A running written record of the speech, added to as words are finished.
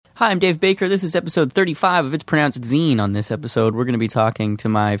Hi, I'm Dave Baker. This is episode 35 of It's Pronounced Zine. On this episode, we're going to be talking to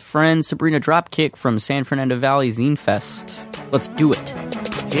my friend Sabrina Dropkick from San Fernando Valley Zine Fest. Let's do it.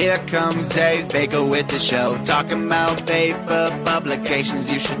 Here comes Dave Baker with the show, talking about paper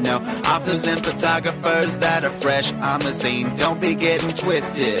publications you should know, authors and photographers that are fresh on the scene. Don't be getting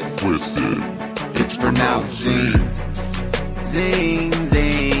twisted. It's pronounced Zine. Zine,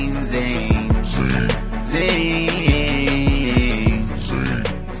 zine, zine. Zine.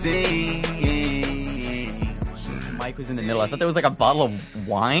 Zine. Mike was in the middle. I thought there was like a bottle of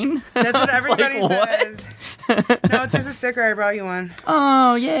wine. That's what everybody like, says. No, it's just a sticker. I brought you one.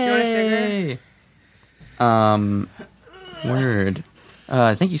 Oh, yay. You want a sticker? Word.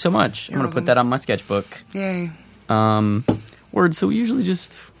 Thank you so much. I'm going to put that on my sketchbook. Yay. Word, so we usually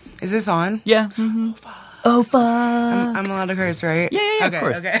just... Is this on? Yeah. Mm-hmm. Oh, fuck. I'm allowed to curse, right? Yeah, okay, of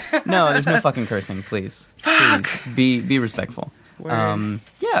course. Okay. No, there's no fucking cursing, please. Fuck. Please, be respectful. Word.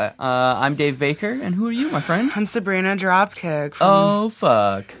 I'm Dave Baker, and who are you, my friend? I'm Sabrina Dropkick from Oh,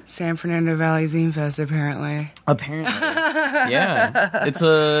 fuck. San Fernando Valley Zine Fest, apparently. Apparently. Yeah. It's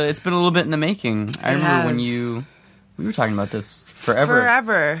been a little bit in the making. I remember when we were talking about this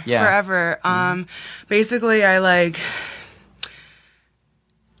forever. Yeah. Forever. Basically, I,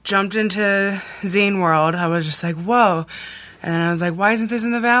 jumped into Zine World. I was just like, whoa. And then I was like, why isn't this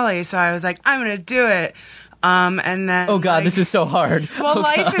in the Valley? So I was like, I'm going to do it. And then... Oh, God, this is so hard. Well,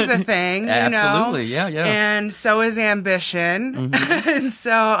 life is a thing, you know? Absolutely, yeah. And so is ambition. Mm-hmm. And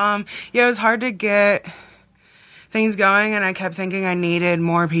so, it was hard to get things going, and I kept thinking I needed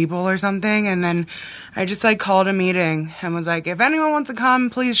more people or something, and then I just, called a meeting and was like, if anyone wants to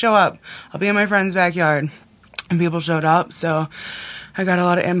come, please show up. I'll be in my friend's backyard. And people showed up, so I got a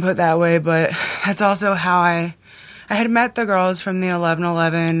lot of input that way, but that's also how I had met the girls from the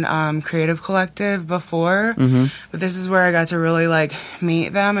 1111 Creative Collective before, but this is where I got to really,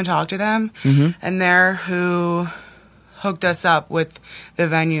 meet them and talk to them, and they're who hooked us up with the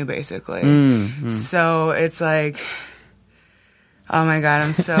venue, basically. So it's oh my God,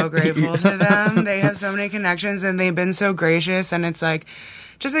 I'm so grateful to them. They have so many connections, and they've been so gracious, and it's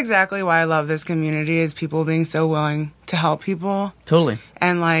just exactly why I love this community is people being so willing to help people. Totally.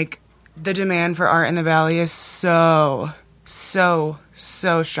 And, the demand for art in the Valley is so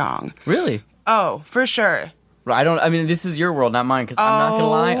strong. Really? Oh, for sure. This is your world, not mine, because I'm not going to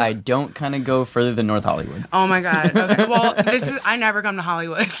lie, I don't kind of go further than North Hollywood. Oh, my God. Okay. Well, I never come to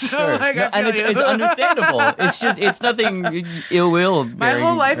Hollywood, so, Sure. And it's understandable. It's nothing ill will. My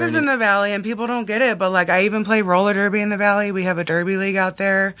whole life is in the Valley, and people don't get it, but, I even play roller derby in the Valley. We have a derby league out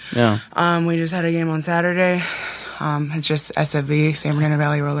there. Yeah. We just had a game on Saturday. It's just SFV, San Fernando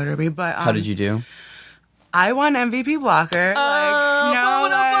Valley Roller Derby. But how did you do? I won MVP blocker.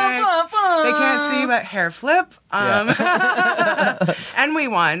 They can't see but hair flip. And we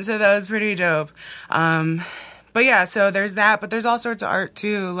won, so that was pretty dope. But yeah, so there's that, but there's all sorts of art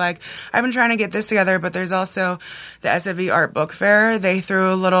too. I've been trying to get this together, but there's also the SFV Art Book Fair. They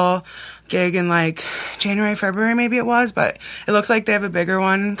threw a little gig in January, February maybe it was, but it looks like they have a bigger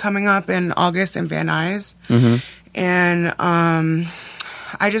one coming up in August in Van Nuys. And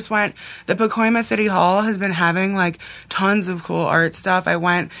I just went, the Pacoima City Hall has been having tons of cool art stuff. I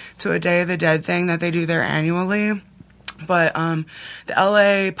went to a Day of the Dead thing that they do there annually. But the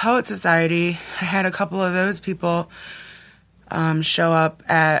LA Poet Society, I had a couple of those people show up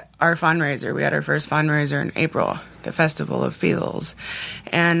at our fundraiser. We had our first fundraiser in April, the Festival of Feels.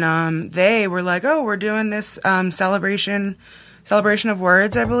 And they were like, oh, we're doing this Celebration of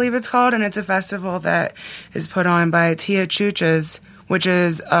Words, I believe it's called, and it's a festival that is put on by Tia Chuchas, which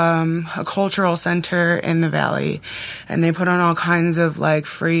is a cultural center in the Valley, and they put on all kinds of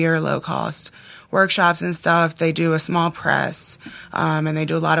free or low cost workshops and stuff. They do a small press, and they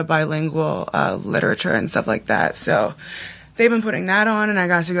do a lot of bilingual literature and stuff like that. So they've been putting that on, and I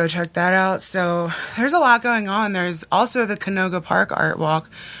got to go check that out. So there's a lot going on. There's also the Canoga Park Art Walk,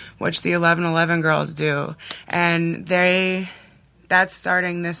 which the 1111 girls do, and that's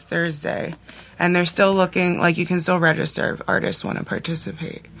starting this Thursday. And they're still looking, you can still register if artists want to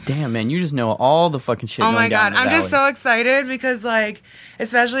participate. Damn, man, you just know all the fucking shit going down in the I'm Valley. just so excited because,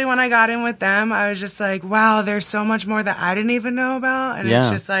 especially when I got in with them, I was just wow, there's so much more that I didn't even know about. And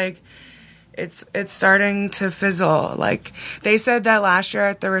it's just it's starting to fizzle. They said that last year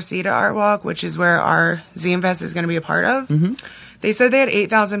at the Reseda Art Walk, which is where our Zine Fest is going to be a part of, they said they had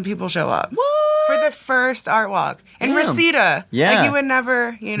 8,000 people show up. What? For the first art walk. In Reseda. Yeah. You would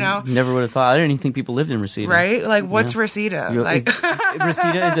never, Never would have thought. I didn't even think people lived in Reseda. Right? What's Reseda?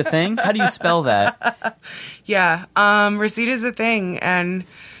 Reseda is a thing? How do you spell that? Yeah. Reseda is a thing, and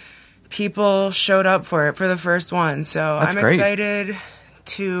people showed up for it for the first one. So That's I'm great. excited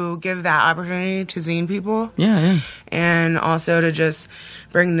to give that opportunity to zine people. Yeah. And also to just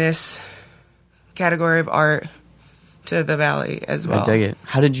bring this category of art to the Valley as well. I dig it.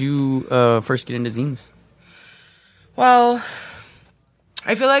 How did you first get into zines? Well,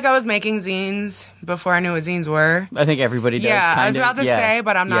 I feel like I was making zines before I knew what zines were. I think everybody does. Yeah, I was about to say,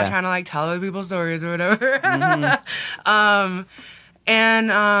 but I'm not Yeah. trying to like tell other people's stories or whatever.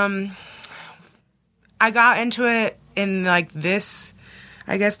 I got into it in like this,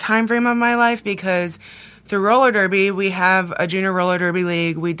 I guess, time frame of my life because through roller derby, we have a junior roller derby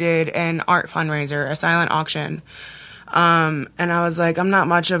league. We did an art fundraiser, a silent auction. And I was like, I'm not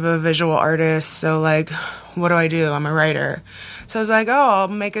much of a visual artist, so like, what do I do? I'm a writer. So I was like, oh, I'll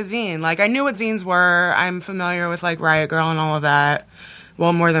make a zine. Like, I knew what zines were. I'm familiar with like Riot Girl and all of that.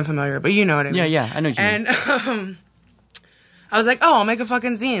 Well, more than familiar, but you know what I mean. Yeah, I know what you mean. And I was like, oh, I'll make a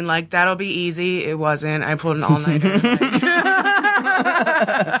fucking zine. Like, that'll be easy. It wasn't. I pulled an all-nighter.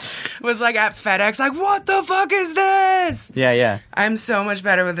 Was like at FedEx, like, what the fuck is this? Yeah. I'm so much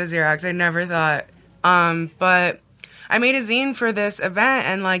better with the Xerox. I never thought. But I made a zine for this event,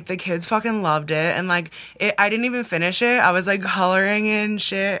 and like the kids fucking loved it. And like, I didn't even finish it. I was like coloring in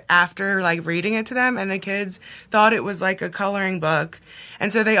shit after like reading it to them, and the kids thought it was like a coloring book.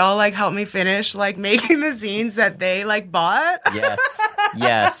 And so they all like helped me finish like making the zines that they like bought.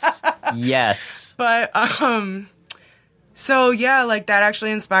 Yes. But so yeah, like that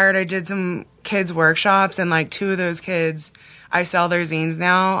actually inspired. I did some kids workshops, and like 2 of those kids, I sell their zines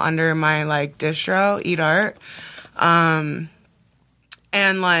now under my like distro, Eat Art. And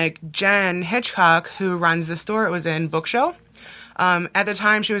like Jen Hitchcock, who runs the store it was in, Book Show. At the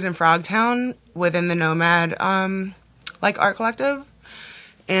time she was in Frogtown within the Nomad like art collective.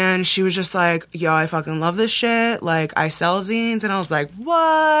 And she was just like, yo, I fucking love this shit. Like, I sell zines. And I was like,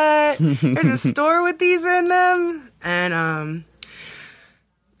 what? There's a store with these in them? And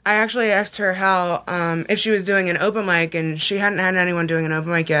I actually asked her how, if she was doing an open mic, and she hadn't had anyone doing an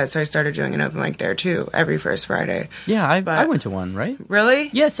open mic yet, so I started doing an open mic there, too, every first Friday. Yeah, I went to one, right? Really?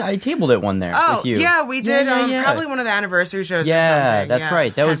 Yes, I tabled at one there with you. Yeah, we did. Yeah. Probably one of the anniversary shows or Yeah, something. that's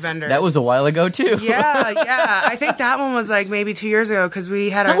right. That was a while ago, too. Yeah. I think that one was like maybe 2 years ago, because we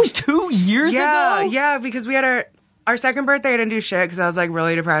had That was 2 years ago? Yeah, because we had our second birthday, I didn't do shit because I was like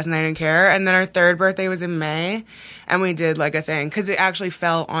really depressed and I didn't care. And then our third birthday was in May, and we did like a thing because it actually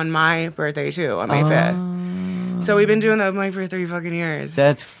fell on my birthday too, on May 5th. So we've been doing the open mic for 3 fucking years.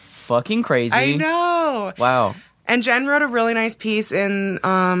 That's fucking crazy. I know. Wow. And Jen wrote a really nice piece in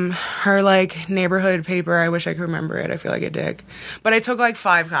her like neighborhood paper. I wish I could remember it. I feel like a dick. But I took like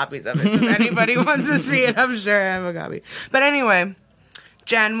 5 copies of it. So if anybody wants to see it, I'm sure I have a copy. But anyway,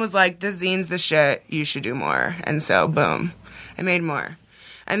 Jen was like, this zine's the shit. You should do more. And so, boom. I made more.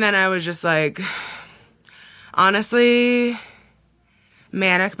 And then I was just like, honestly,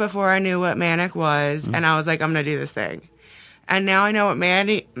 manic before I knew what manic was. And I was like, I'm going to do this thing. And now I know what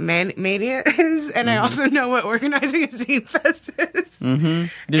mania is, and I also know what organizing a zine fest is.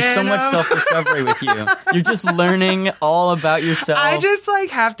 There's so much self-discovery with you. You're just learning all about yourself. I just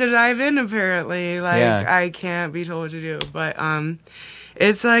like have to dive in. Apparently, like Yeah. I can't be told what to do, but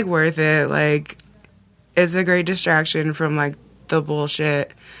it's like worth it. Like it's a great distraction from like the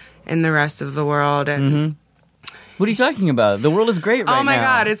bullshit in the rest of the world. And What are you talking about? The world is great right now. oh my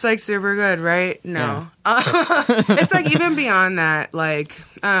god, it's like super good, right? No, it's like even beyond that, like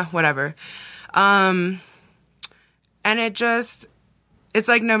whatever. And it's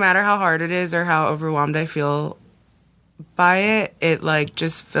like no matter how hard it is or how overwhelmed I feel by it, it like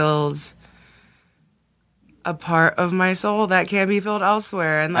just fills a part of my soul that can't be filled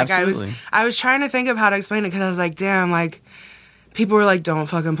elsewhere. And like Absolutely. I was trying to think of how to explain it because I was like, damn, like people were like, don't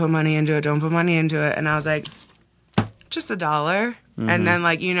fucking put money into it, don't put money into it, and I was like, just $1. And then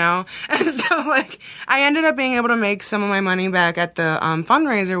like, you know, and so like I ended up being able to make some of my money back at the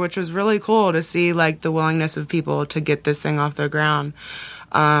fundraiser, which was really cool to see like the willingness of people to get this thing off the ground.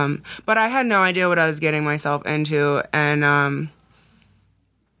 But I had no idea what I was getting myself into, and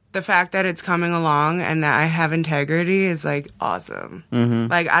the fact that it's coming along and that I have integrity is like awesome.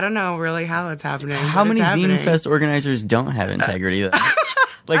 Like I don't know really how it's happening. How but many it's happening. Zine Fest organizers don't have integrity though?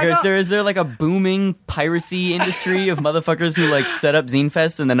 Like, is there like a booming piracy industry of motherfuckers who like set up Zine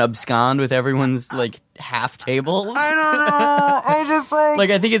Fest and then abscond with everyone's like half tables? I don't know. I just like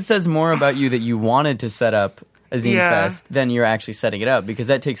I think it says more about you that you wanted to set up a Zine Fest than you're actually setting it up, because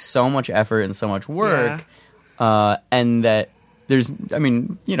that takes so much effort and so much work, and that there's, I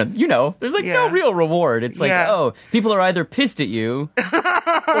mean, you know, there's like no real reward. It's like, oh, people are either pissed at you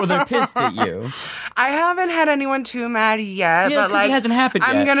or they're pissed at you. I haven't had anyone too mad yet, Yeah, but like it hasn't happened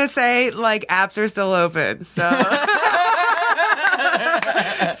yet. I'm gonna say like apps are still open, so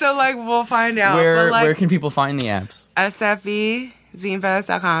So, like, we'll find out. Where can people find the apps?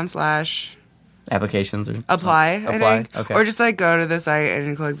 SFEZinefest.com/ applications or apply, I think. Okay. Or just, like, go to the site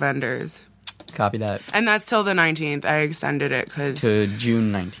and click vendors. Copy that. And that's till the 19th. I extended it to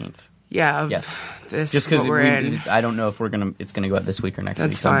June 19th. Yeah. Yes. This just because we're in. I don't know if it's gonna go out this week or next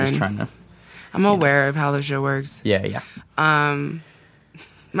That's week. fine. I'm just trying to. I'm aware of how the show works. Yeah.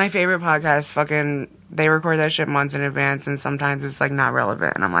 My favorite podcast, they record that shit months in advance, and sometimes it's, like, not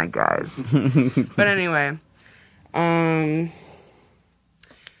relevant, and I'm like, guys. But anyway.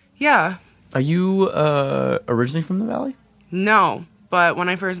 Yeah. Are you originally from the Valley? No. But when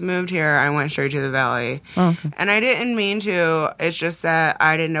I first moved here, I went straight to the Valley. Oh, okay. And I didn't mean to. It's just that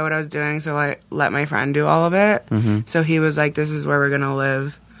I didn't know what I was doing, so I let my friend do all of it. Mm-hmm. So he was like, this is where we're going to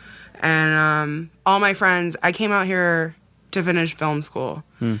live. And all my friends, I came out here to finish film school.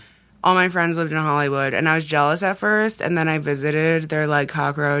 All my friends lived in Hollywood, and I was jealous at first, and then I visited their, like,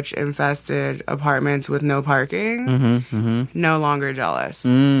 cockroach-infested apartments with no parking. No longer jealous.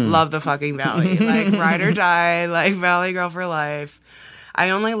 Love the fucking Valley. Like, ride or die, like, Valley girl for life.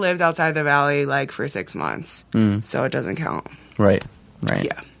 I only lived outside the Valley, like, for 6 months, so it doesn't count. Right.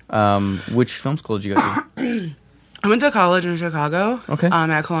 Yeah. Which film school did you go to? I went to college in Chicago. Okay.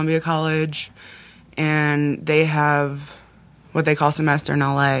 At Columbia College, and they have what they call semester in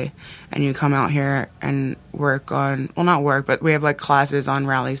LA, and you come out here and work on, well, not work, but we have, like, classes on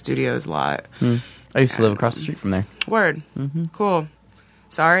Raleigh Studios a lot. I used to live across the street from there. Word. Cool.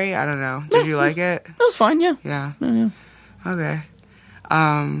 Sorry, I don't know. Did you like it? It was fine, yeah. Yeah. Yeah. Okay.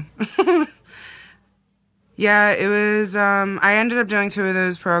 Yeah, it was, I ended up doing 2 of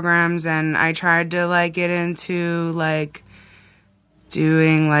those programs, and I tried to, like, get into, like,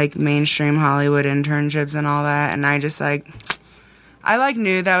 doing, like, mainstream Hollywood internships and all that, and I just, like, I, like,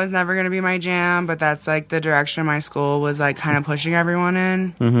 knew that was never going to be my jam, but that's, like, the direction my school was, like, kind of pushing everyone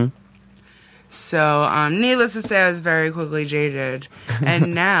in. So, needless to say, I was very quickly jaded.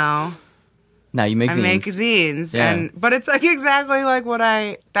 And now you make zines. I make zines. Yeah. But it's, like, exactly, like,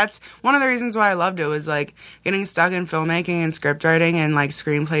 that's one of the reasons why I loved it was, like, getting stuck in filmmaking and script writing and, like,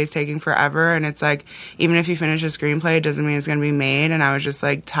 screenplays taking forever. And it's, like, even if you finish a screenplay, it doesn't mean it's going to be made. And I was just,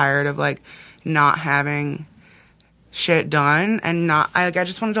 like, tired of, like, not having shit done and I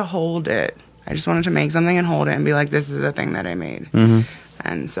just wanted to hold it. I just wanted to make something and hold it and be like, this is the thing that I made.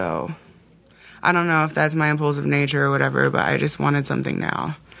 And so I don't know if that's my impulsive nature or whatever, but I just wanted something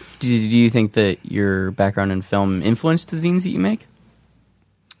now. Do you think that your background in film influenced the zines that you make?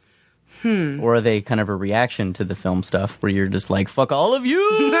 Or are they kind of a reaction to the film stuff where you're just like, fuck all of you?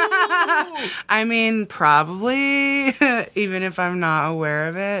 I mean, probably, even if I'm not aware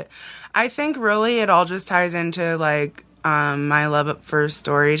of it. I think really it all just ties into, like, my love for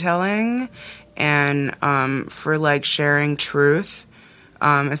storytelling and for, like, sharing truth,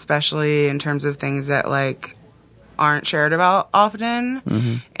 especially in terms of things that, like, aren't shared about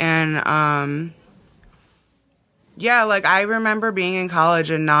often. And yeah, like, I remember being in college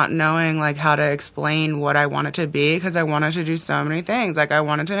and not knowing, like, how to explain what I wanted to be because I wanted to do so many things. Like, I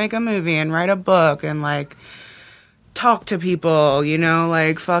wanted to make a movie and write a book and, like, talk to people, you know,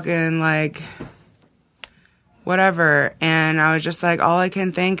 like, fucking, like, whatever. And I was just like, all I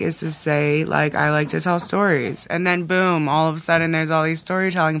can think is to say, like, I like to tell stories. And then, boom, all of a sudden there's all these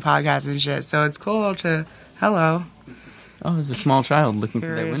storytelling podcasts and shit. So it's cool to, hello. Oh, there's a small child looking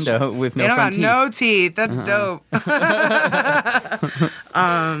through that window with no front teeth. They don't got no teeth. That's dope.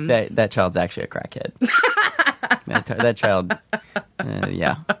 That child's actually a crackhead. that child,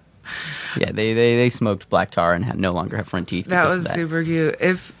 yeah. Yeah, they smoked black tar and no longer have front teeth. That was super cute.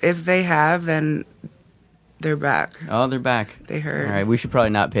 If they have, then they're back. Oh, they're back. They hurt. All right, we should probably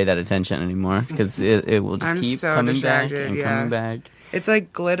not pay that attention anymore because it will just keep coming back and coming back. It's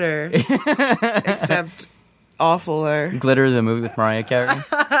like Glitter, except awfuler. Glitter, the movie with Mariah Carey?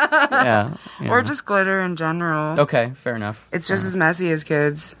 Yeah. Or just Glitter in general. Okay, fair enough. It's just as messy as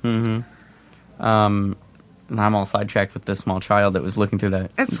kids. And I'm all sidetracked with the small child that was looking through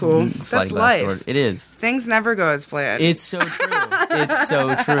that. It's cool. That's life. Door. It is. Things never go as planned. It's so true. It's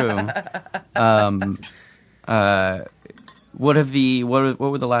so true. What were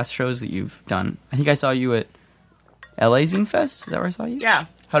the last shows that you've done? I think I saw you at LA Zine Fest. Is that where I saw you? Yeah.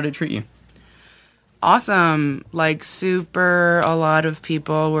 How did it treat you? Awesome. Like, super, a lot of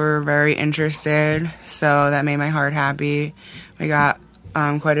people were very interested, so that made my heart happy. We got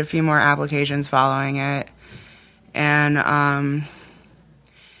quite a few more applications following it. And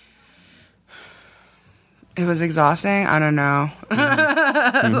it was exhausting. I don't know.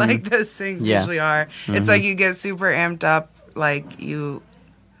 Like those things usually are. It's like you get super amped up, like you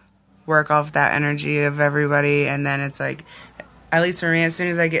work off that energy of everybody, and then it's like at least for me, as soon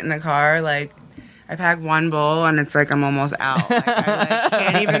as I get in the car, like, I pack one bowl and it's like I'm almost out. Like, I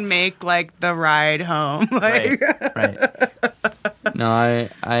can't even make like the ride home. Like, right. No,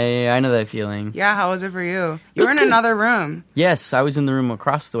 I know that feeling. Yeah, how was it for you? You were in another room. Yes, I was in the room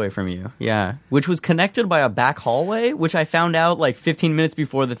across the way from you. Yeah, which was connected by a back hallway, which I found out like 15 minutes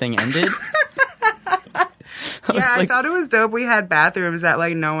before the thing ended. I thought it was dope. We had bathrooms that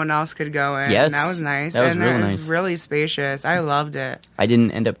like no one else could go in. Yes, that was nice. That was and really it nice. was really spacious. I loved it. I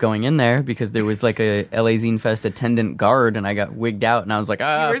didn't end up going in there because there was like a LA Zine Fest attendant guard, and I got wigged out, and I was like,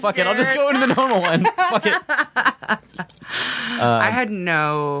 fuck it, I'll just go into the normal one. Fuck it. I had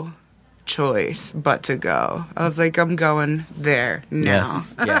no choice but to go. I was like, I'm going there now.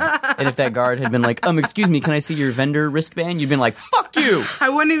 Yes, yeah. And if that guard had been like, excuse me, can I see your vendor wristband? You'd been like, fuck you. I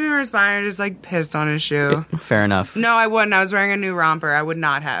wouldn't even respond. I just like pissed on his shoe. Fair enough. No, I wouldn't. I was wearing a new romper. I would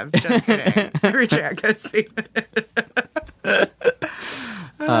not have. Just kidding. Reject. Yeah,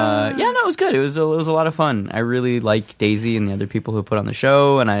 no, it was good. It was a lot of fun. I really like Daisy and the other people who put on the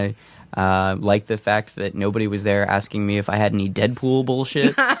show, and I like the fact that nobody was there asking me if I had any Deadpool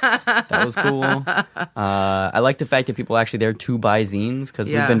bullshit. That was cool. I like the fact that people are actually there to buy zines, because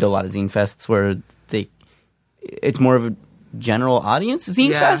we've been to a lot of zine fests where it's more of a general audience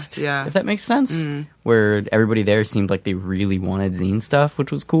zine fest, if that makes sense, where everybody there seemed like they really wanted zine stuff,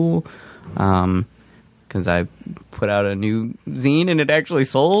 which was cool. Because I put out a new zine and it actually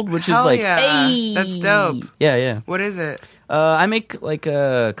sold, which is like, hey! That's dope. Yeah. What is it? I make like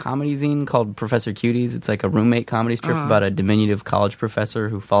a comedy zine called Professor Cuties. It's like a roommate comedy strip about a diminutive college professor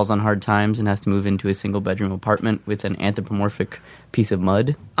who falls on hard times and has to move into a single bedroom apartment with an anthropomorphic piece of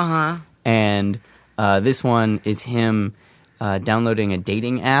mud. And this one is him downloading a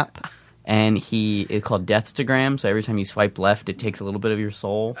dating app. And it's called Deathstagram, so every time you swipe left, it takes a little bit of your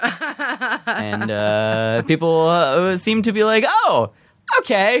soul. And people seem to be like, oh,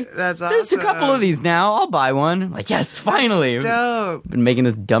 okay. That's awesome. There's a couple of these now. I'll buy one. I'm like, yes, finally. Dope. Been making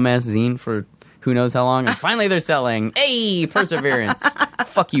this dumbass zine for who knows how long, and finally they're selling. Hey, perseverance.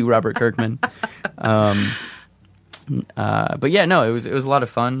 Fuck you, Robert Kirkman. But yeah, no, it was a lot of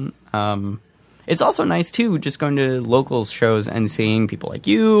fun. It's also nice, too, just going to locals shows and seeing people like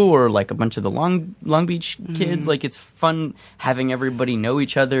you or like a bunch of the Long Beach kids. Like, it's fun having everybody know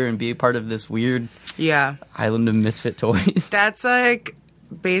each other and be a part of this weird island of misfit toys. That's like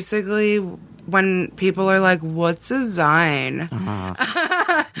basically when people are like, what's a Zine?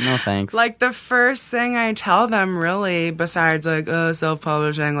 No thanks. Like, the first thing I tell them, really, besides like,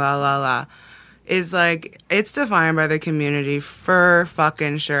 self-publishing, la la la, is like, it's defined by the community for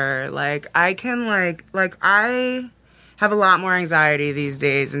fucking sure. Like, I can like I have a lot more anxiety these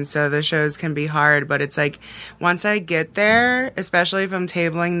days, and so the shows can be hard, but it's like, once I get there, especially if I'm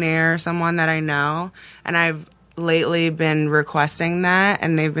tabling near someone that I know, and I've lately been requesting that,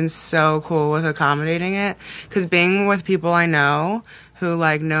 and they've been so cool with accommodating it, because being with people I know who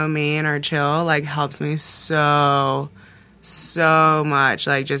like know me and are chill, like, helps me so much,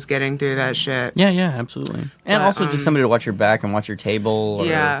 like, just getting through that shit. Yeah, absolutely. And also just somebody to watch your back and watch your table or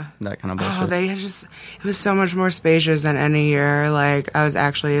that kind of bullshit. It was so much more spacious than any year. Like, I was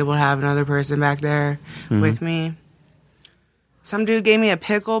actually able to have another person back there with me. Some dude gave me a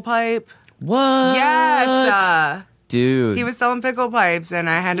pickle pipe. What? Yes! Dude. He was selling pickle pipes, and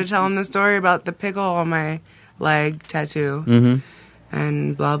I had to tell him the story about the pickle on my leg tattoo.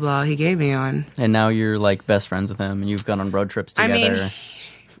 And blah, blah, he gave me one. And now you're, like, best friends with him, and you've gone on road trips together. I mean,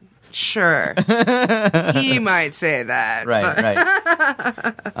 sure. He might say that. Right.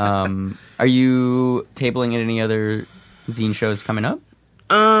 Are you tabling at any other zine shows coming up?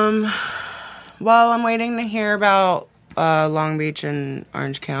 Well, I'm waiting to hear about Long Beach and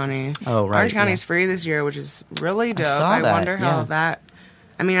Orange County. Oh, right. Orange County's free this year, which is really dope. I wonder how that...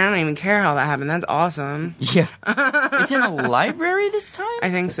 I mean, I don't even care how that happened. That's awesome. Yeah. It's in the library this time? I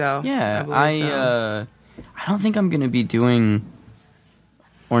think so. Yeah. I don't think I'm going to be doing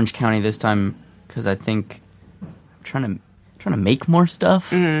Orange County this time, because I think I'm trying to make more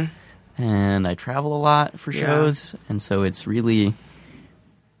stuff. And I travel a lot for shows, and so it's really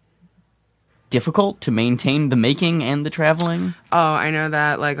difficult to maintain the making and the traveling. Oh, I know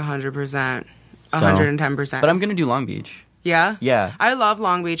that, like, 100%. 110%. But I'm going to do Long Beach. Yeah? Yeah. I love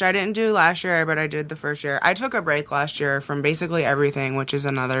Long Beach. I didn't do last year, but I did the first year. I took a break last year from basically everything, which is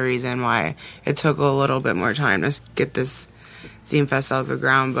another reason why it took a little bit more time to get this Zine Fest off the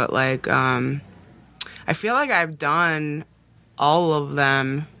ground. But, like, I feel like I've done all of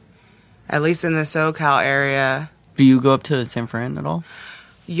them, at least in the SoCal area. Do you go up to San Fran at all?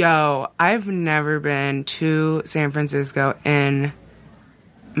 Yo, I've never been to San Francisco in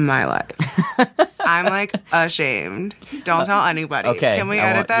my life. I'm like ashamed. Don't tell anybody. Okay. Can we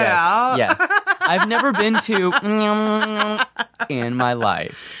edit that out? Yes. I've never been to in my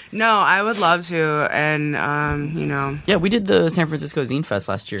life. No, I would love to. And, Yeah, we did the San Francisco Zine Fest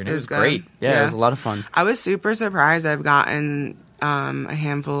last year, and it was good. great. Yeah, it was a lot of fun. I was super surprised. I've gotten a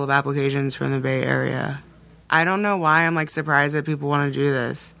handful of applications from the Bay Area. I don't know why I'm like surprised that people want to do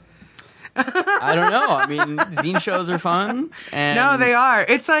this. I don't know. I mean, zine shows are fun. And No, they are.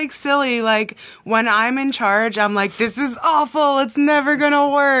 It's like silly. Like when I'm in charge, I'm like, this is awful. It's never going to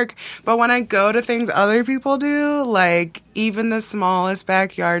work. But when I go to things other people do, like even the smallest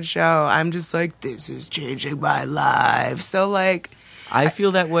backyard show, I'm just like, this is changing my life. So like, I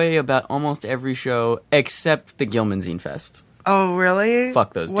feel that way about almost every show except the Gilman Zine Fest. oh, really?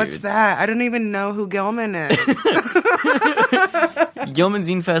 Fuck those What's dudes. that? I don't even know who Gilman is. Gilman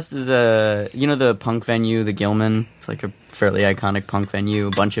Zine Fest is the punk venue, the Gilman. It's like a fairly iconic punk venue.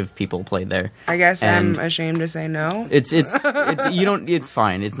 A bunch of people played there. I guess And I'm ashamed to say no. It's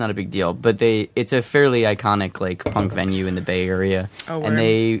fine. It's not a big deal. But it's a fairly iconic like punk venue in the Bay Area. Oh, word. And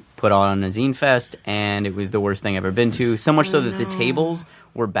they put on a Zine Fest, and it was the worst thing I've ever been to. So much so that the tables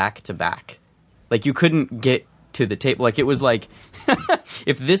were back to back. Like you couldn't get to the table. Like it was like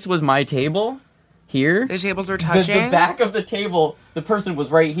if this was my table here, The tables were the touching. back of the table, the person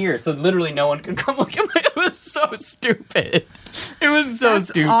was right here, so literally no one could come look at me. It was so stupid. It was so That's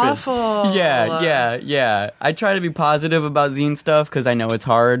stupid. awful. Yeah. I try to be positive about zine stuff because I know it's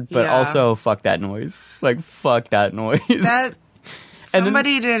hard, but Yeah. also fuck that noise. Like fuck that noise. That And then-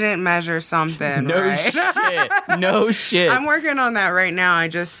 somebody didn't measure something. no right? shit. No shit. I'm working on that right now. I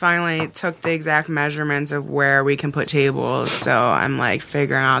just finally took the exact measurements of where we can put tables. So I'm like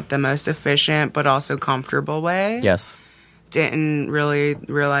figuring out the most efficient but also comfortable way. Yes. Didn't really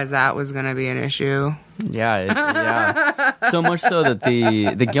realize that was going to be an issue. Yeah. So much so that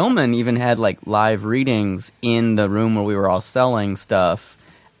the Gilman even had like live readings in the room where we were all selling stuff,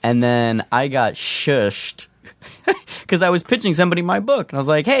 and then I got shushed because I was pitching somebody my book, and I was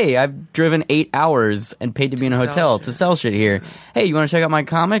like, "Hey, I've driven 8 hours and paid to be in a sell hotel shit. to sell shit here. Hey, you want to check out my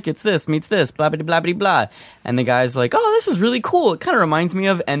comic? It's this meets this, blah blah blah blah blah." And the guy's like, "Oh, this is really cool. It kind of reminds me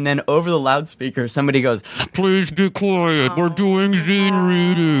of." And then over the loudspeaker, somebody goes, "Please be quiet. We're doing zine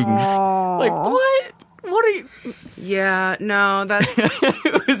readings." Like what? What are you? Yeah, no, that's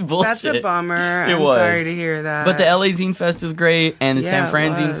It was bullshit. that's a bummer. It I'm was. sorry to hear that. But the LA Zine Fest is great, and the Yeah, San it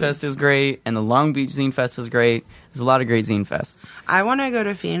Fran Zine was. Fest is great, and the Long Beach Zine Fest is great. There's a lot of great zine fests. I want to go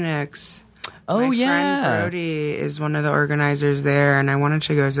to Phoenix. Oh, My yeah. friend Brody is one of the organizers there, and I wanted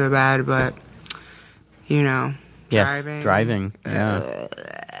to go so bad, but Yes, driving. Yeah.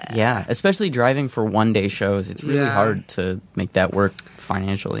 Yeah, especially driving for one-day shows. It's really Yeah. hard to make that work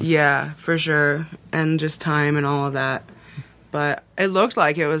financially. Yeah, for sure. And just time and all of that. But it looked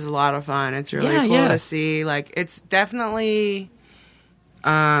like it was a lot of fun. It's really Yeah, cool yeah. to see. Like, it's definitely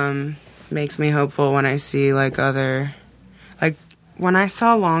makes me hopeful when I see, like, other... Like, when I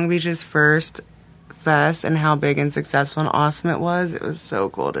saw Long Beach's first fest and how big and successful and awesome it was so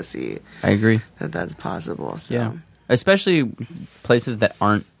cool to see I agree. that that's possible. So. Yeah. Especially places that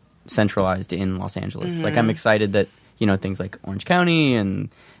aren't centralized in Los Angeles. Like, I'm excited that, things like Orange County and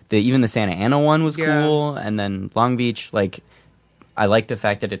even the Santa Ana one was Yeah. cool. And then Long Beach, like, I like the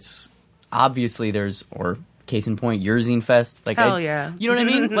fact that it's obviously or case in point, your Zine Fest. Like, Hell yeah. You know what I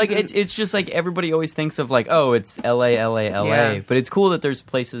mean? Like, it's just like everybody always thinks of like, oh, it's LA. Yeah. But it's cool that there's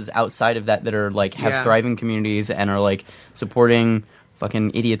places outside of that are like have Yeah. thriving communities and are like supporting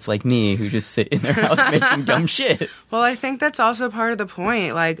fucking idiots like me who just sit in their house making dumb shit. Well, I think that's also part of the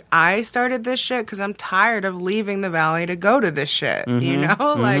point. Like, I started this shit because I'm tired of leaving the valley to go to this shit.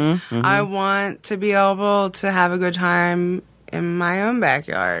 I want to be able to have a good time in my own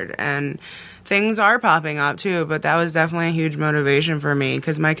backyard. And things are popping up, too. But that was definitely a huge motivation for me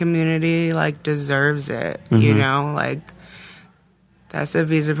because my community, like, deserves it. Like, the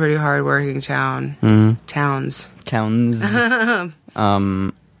SFV is a pretty hard-working town. Towns.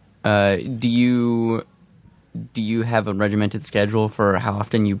 Do you have a regimented schedule for how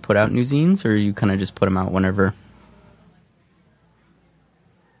often you put out new zines, or you kind of just put them out whenever?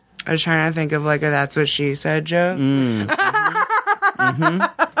 I was trying to think of, like, a That's What She Said joke.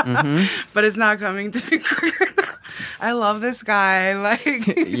 But it's not coming to me quick enough. I love this guy, like,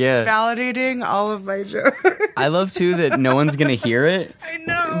 Yeah. validating all of my jokes. I love, too, that no one's going to hear it. I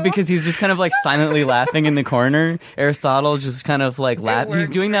know. Because he's just kind of, like, silently laughing in the corner. Aristotle just kind of, like, laughing. He's works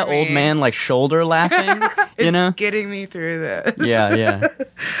doing for that old me. man, like, shoulder laughing, It's getting me through this. Yeah.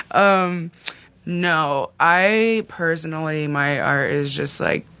 No, I personally, my art is just,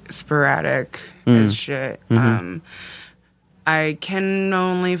 like, sporadic as shit. I can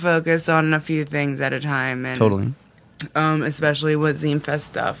only focus on a few things at a time. And, Totally. Especially with Zine Fest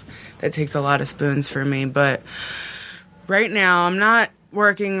stuff. That takes a lot of spoons for me. But right now, I'm not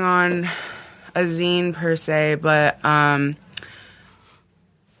working on a zine per se, but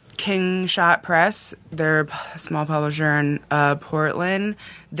King Shot Press, they're a small publisher in Portland.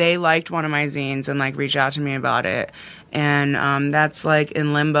 They liked one of my zines and like reached out to me about it, and that's like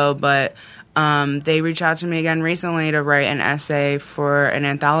in limbo. But they reached out to me again recently to write an essay for an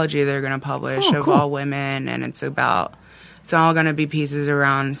anthology they're going to publish of all women, and it's all going to be pieces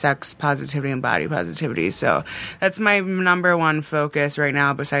around sex positivity and body positivity. So that's my number one focus right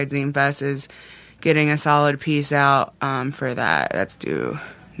now. Besides Zine Fest, is getting a solid piece out for that. That's due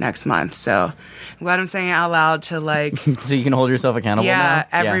next month. So I'm glad I'm saying it out loud to like so you can hold yourself accountable now?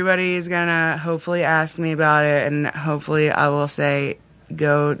 Everybody is gonna hopefully ask me about it, and hopefully I will say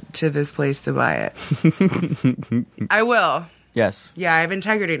go to this place to buy it. I will. Yes. Yeah, I have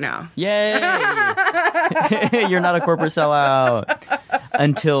integrity now. Yay! You're not a corporate sellout.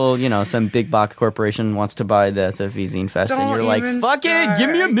 Until, some big box corporation wants to buy the SFE Zine Fest, and you're like, fuck it, give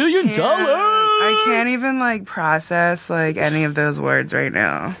me $1 million! I can't even, like, process, like, any of those words right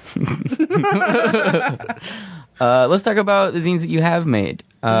now. Let's talk about the zines that you have made.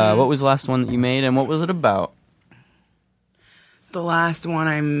 What was the last one that you made, and what was it about? The last one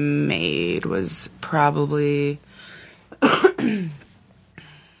I made was probably...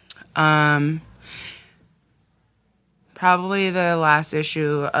 probably the last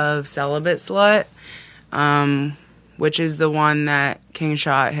issue of Celibate Slut, which is the one that King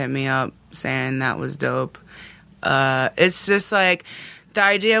Shot hit me up saying that was dope. It's just like, the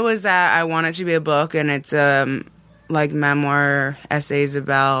idea was that I want it to be a book, and it's like memoir essays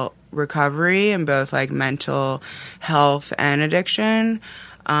about recovery and both like mental health and addiction.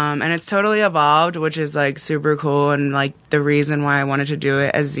 And it's totally evolved, which is like super cool, and like the reason why I wanted to do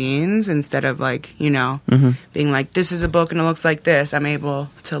it as zines instead of like, being like, this is a book and it looks like this. I'm able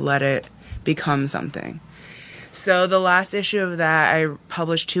to let it become something. So the last issue of that, I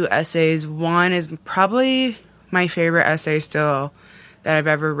published 2 essays. One is probably my favorite essay still that I've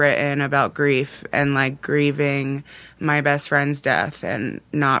ever written about grief and like grieving my best friend's death and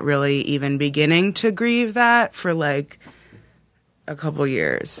not really even beginning to grieve that for like a couple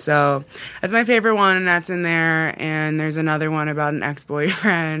years. So that's my favorite one, and that's in there. And there's another one about an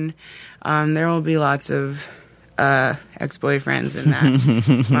ex-boyfriend. There will be lots of ex-boyfriends in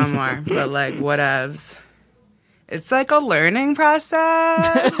that memoir, but like whatevs. It's like a learning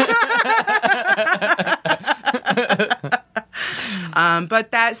process.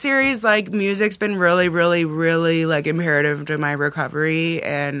 But that series, like, music's been really, really, really, like, imperative to my recovery.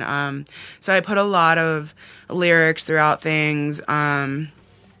 And so I put a lot of lyrics throughout things. I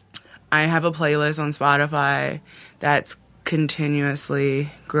have a playlist on Spotify that's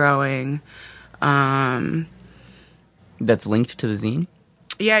continuously growing. That's linked to the zine?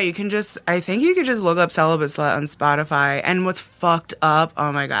 Yeah, I think you could just look up Celibate Slut on Spotify. And what's fucked up,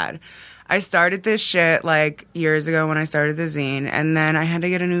 oh my God. I started this shit like years ago when I started the zine, and then I had to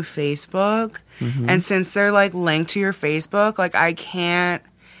get a new Facebook. Mm-hmm. And since they're like linked to your Facebook, like I can't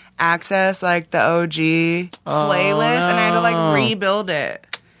access like the OG playlist, and I had to like rebuild it.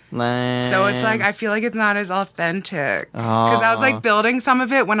 So it's like, I feel like it's not as authentic. Because I was like building some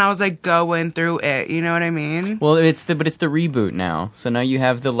of it when I was like going through it. You know what I mean? Well, it's the reboot now. So now you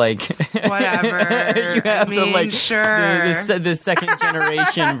have the like... Whatever. You have the like... Sure. The second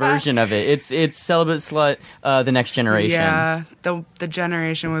generation version of it. It's Celibate Slut, the next generation. Yeah. The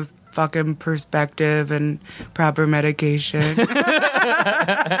generation with fucking perspective and proper medication.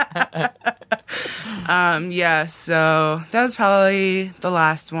 Yeah, so that was probably the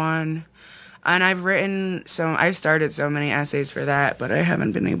last one. And I've started so many essays for that, but I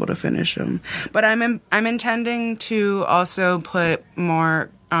haven't been able to finish them. But I'm intending to also put more,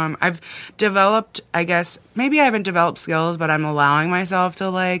 I've developed, I guess, maybe I haven't developed skills, but I'm allowing myself to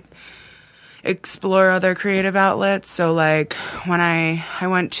like explore other creative outlets. So like when I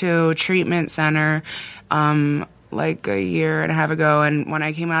went to a treatment center, like a year and a half ago, and when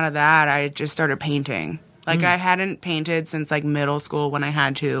I came out of that, I just started painting. Like I hadn't painted since like middle school when I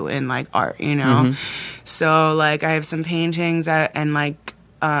had to in like art, you know? Mm-hmm. So like I have some paintings and like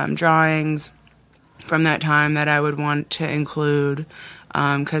drawings from that time that I would want to include,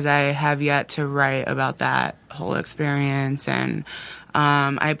 because I have yet to write about that whole experience. And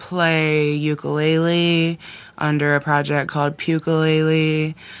I play ukulele under a project called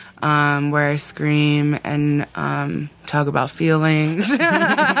Pukulele, where I scream and talk about feelings.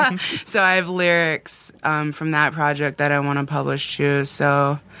 So I have lyrics from that project that I want to publish too.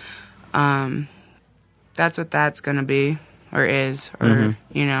 So that's what that's going to be. or is, or,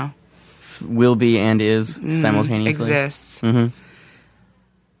 you know. Will be and is simultaneously. Exists.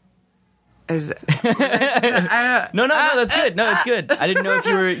 Is no, that's good. No, it's good. I didn't know if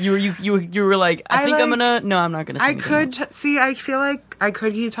you were like, I'm not gonna say I could I feel like I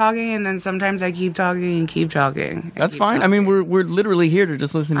could keep talking, and then sometimes I keep talking and keep talking. That's fine. Talking. I mean, we're literally here to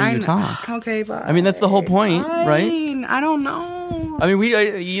just listen to you talk. Okay, fine. I mean, that's the whole point, right? I don't know. I mean,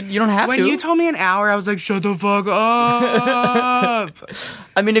 you don't have to. When you told me an hour, I was like, shut the fuck up.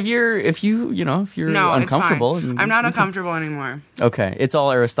 I mean, if you're uncomfortable. I'm not uncomfortable anymore. Okay. It's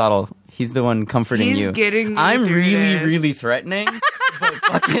all Aristotle. He's the one comforting you. He's getting me I'm through really, this. really threatening, but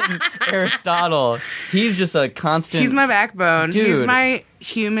fucking Aristotle, he's just a constant. He's my backbone. Dude. He's my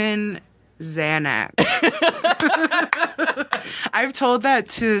human Xanax. I've told that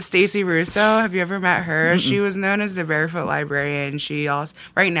to Stacey Russo. Have you ever met her? She was known as the Barefoot Librarian. She also,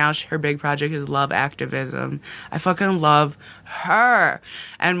 right now, her big project is love activism. I fucking love her.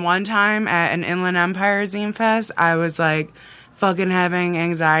 And one time at an Inland Empire Zine Fest, I was like fucking having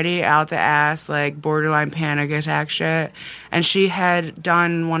anxiety out the ass, like borderline panic attack shit. And she had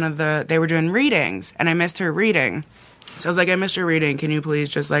done they were doing readings, and I missed her reading. So I was like, I missed your reading. Can you please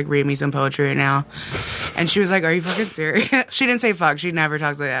just, like, read me some poetry right now? And she was like, are you fucking serious? She didn't say fuck. She never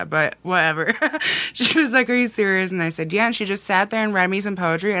talks like that, but whatever. She was like, are you serious? And I said, yeah. And she just sat there and read me some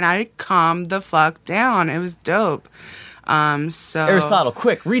poetry, and I calmed the fuck down. It was dope. So Aristotle,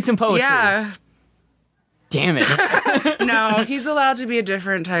 quick, read some poetry. Yeah. Damn it. No, he's allowed to be a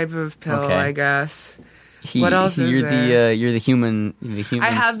different type of pill, okay. I guess. What else is there? You're the human.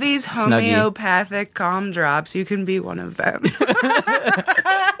 I have these homeopathic calm drops. You can be one of them.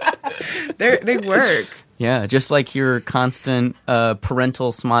 They work. Yeah, just like your constant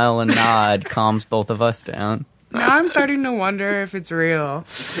parental smile and nod calms both of us down. Now I'm starting to wonder if it's real.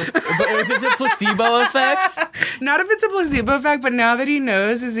 But if it's a placebo effect? Not if it's a placebo effect, but now that he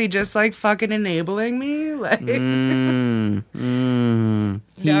knows, is he just like fucking enabling me? Like, now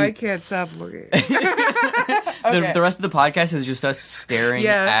I can't stop looking. The rest of the podcast is just us staring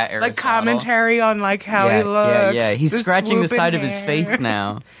at Aristotle. Like commentary on like how he looks. Yeah. He's scratching the side of his face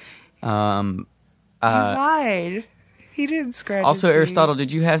now. He lied. He didn't scratch. Also, his Aristotle, feet.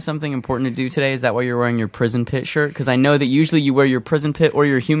 did you have something important to do today? Is that why you're wearing your prison pit shirt? Because I know that usually you wear your prison pit or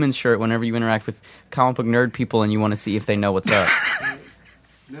your human shirt whenever you interact with comic book nerd people and you want to see if they know what's up.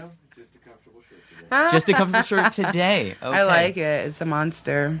 No, just a comfortable shirt today. Just a comfortable shirt today. Okay. I like it. It's a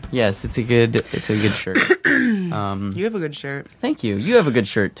monster. Yes, it's a good shirt. You have a good shirt. Thank you. You have a good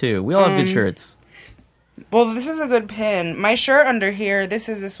shirt too. We all have good shirts. Well, this is a good pin. My shirt under here, this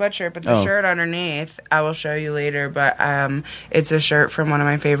is a sweatshirt, but the shirt underneath, I will show you later, but it's a shirt from one of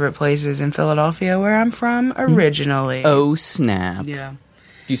my favorite places in Philadelphia, where I'm from originally. Oh, snap. Yeah.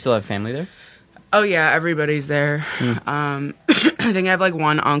 Do you still have family there? Oh, yeah, everybody's there. I think I have, like,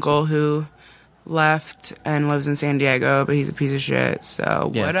 one uncle who left and lives in San Diego, but he's a piece of shit,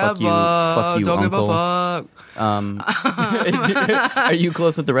 so yeah, whatever. Fuck you, Don't uncle. give a fuck. Are you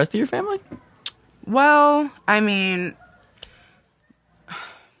close with the rest of your family? Well, I mean, I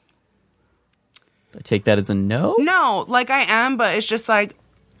take that as a no? no, like I am, but it's just like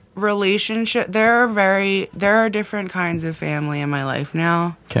relationship. There are different kinds of family in my life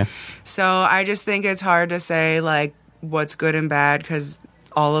now. Okay. So I just think it's hard to say like what's good and bad because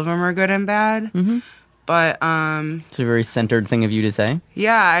all of them are good and bad. Mm-hmm. But it's a very centered thing of you to say.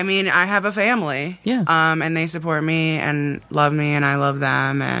 Yeah, I mean, I have a family. Yeah. And they support me and love me, and I love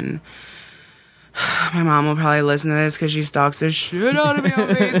them, and my mom will probably listen to this because she stalks the shit out of me on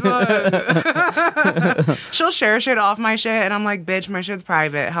Facebook. She'll share shit off my shit, and I'm like, bitch, my shit's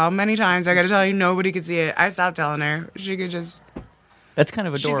private. How many times I gotta tell you nobody could see it? I stopped telling her. She could just... That's kind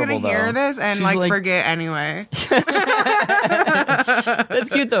of adorable, She's gonna hear this and like forget anyway. That's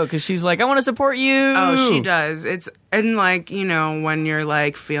cute though, because she's like, I want to support you. Oh, she does. It's... And like, you know, when you're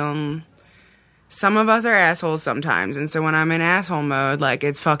like feeling... Some of us are assholes sometimes, and so when I'm in asshole mode, like,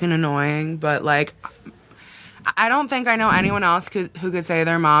 it's fucking annoying, but, like, I don't think I know anyone else who could say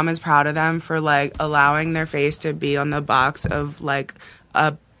their mom is proud of them for, like, allowing their face to be on the box of, like,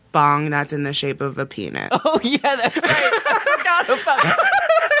 a bong that's in the shape of a penis. Oh, yeah, that's right. I forgot about that.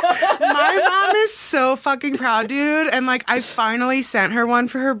 My mom is so fucking proud, dude, and, like, I finally sent her one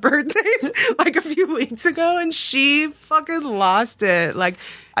for her birthday, like, a few weeks ago, and she fucking lost it, like...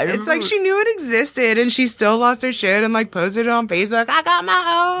 It's like she knew it existed and she still lost her shit and like posted it on Facebook. I got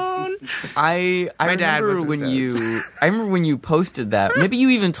my own. I remember when you posted that. Maybe you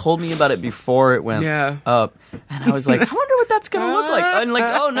even told me about it before it went up. And I was like, I wonder what that's going to look like. And like,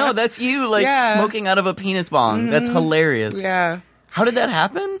 oh no, that's you like smoking out of a penis bong. That's hilarious. Yeah. How did that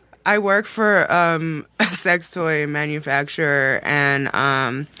happen? I work for a sex toy manufacturer,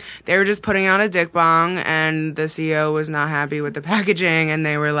 and they were just putting out a dick bong, and the CEO was not happy with the packaging, and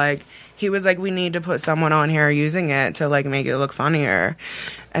they were like, he was like, we need to put someone on here using it to like make it look funnier.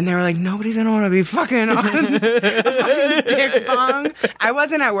 And they were like, nobody's gonna want to be fucking on a fucking dick bong. I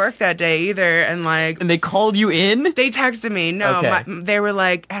wasn't at work that day either, and like, And they called you in? they texted me. No, Okay. they were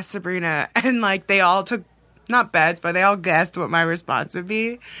like, ask Sabrina, and like they all took not bets, but they all guessed what my response would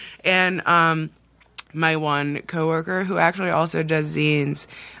be. And my one coworker who actually also does zines,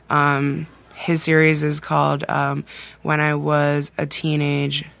 his series is called When I Was a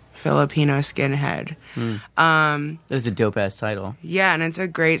Teenage Filipino Skinhead. That's a dope-ass title. Yeah, and it's a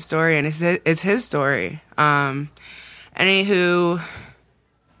great story, and it's his story. Anywho,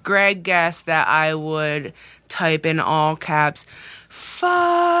 Greg guessed that I would type in all caps,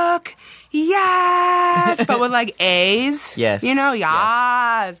 fuck yes, but with like A's. Yes. You know,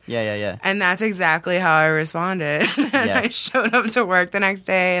 yes. Yeah. And that's exactly how I responded. And I Yes. showed up to work the next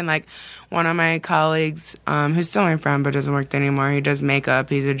day, and like one of my colleagues, who's still my friend but doesn't work there anymore, he does makeup,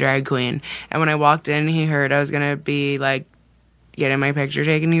 he's a drag queen. And when I walked in, he heard I was gonna be like getting my picture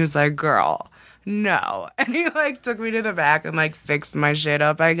taken. He was like, girl, no. And he like took me to the back and like fixed my shit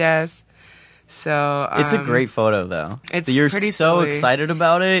up, I guess. So It's a great photo, though. It's You're pretty so silly. excited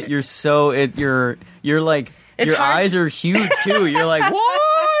about it. You're like, It's your hard- eyes are huge, too. You're like,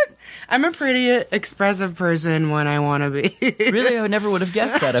 what? I'm a pretty expressive person when I want to be. Really? I never would have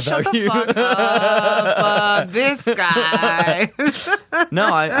guessed that Shut about the you. fuck up, this guy. No,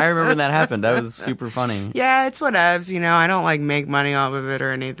 I remember that happened. That was super funny. Yeah, it's whatevs, you know. I don't like make money off of it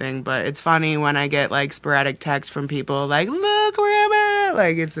or anything, but it's funny when I get like sporadic texts from people like, look where I'm at.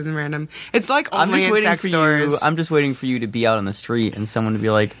 Like it's in random. It's like only in sex stores. I'm just waiting for you to be out on the street and someone to be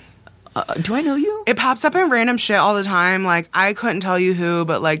like, do I know you? It pops up in random shit all the time. Like, I couldn't tell you who,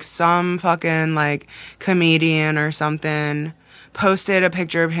 but like some fucking like comedian or something posted a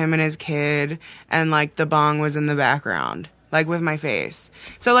picture of him and his kid, and like the bong was in the background, like with my face.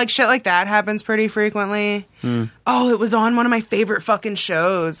 So like shit like that happens pretty frequently. Oh, it was on one of my favorite fucking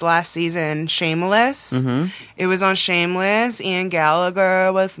shows last season, Shameless. Mm-hmm. It was on Shameless. Ian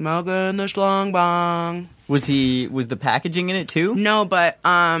Gallagher was smoking the schlong bong. Was the packaging in it too? No, but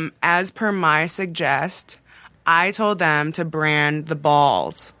as per my suggest, I told them to brand the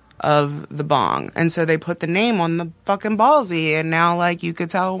balls of the bong. And so they put the name on the fucking ballsy, and now like you could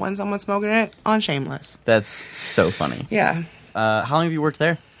tell when someone's smoking it on Shameless. That's so funny. Yeah. How long have you worked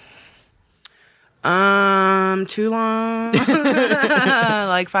there? Too long.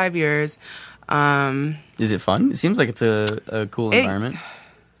 Like 5 years. Is it fun? It seems like it's a cool environment.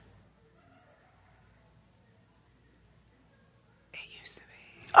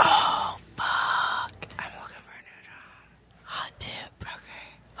 Oh, fuck. I'm looking for a new job. Hot tip.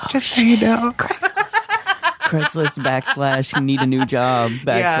 Okay. Just so you know. Craigslist / need a new job /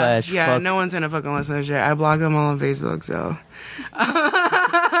 Yeah, fuck. no one's gonna fucking listen to shit. I block them all on Facebook, so.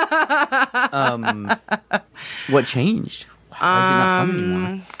 What changed? Why is it not fun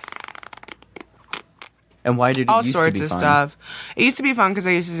anymore? And why did it All used sorts to be of fun? stuff. It used to be fun because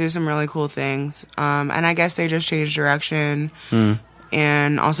I used to do some really cool things. And I guess they just changed direction.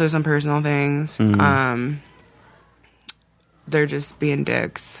 And also some personal things. They're just being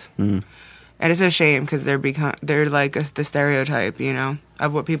dicks. And it's a shame because they're like the stereotype, you know,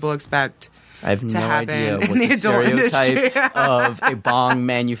 of what people expect. I have no happen idea what in the the adult stereotype industry. of a bong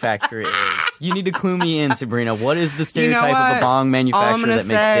manufacturer is. You need to clue me in, Sabrina. What is the stereotype of what? a bong All I'm manufacturer gonna that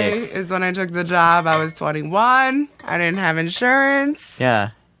say makes dicks? is when I took the job, I was 21. I didn't have insurance.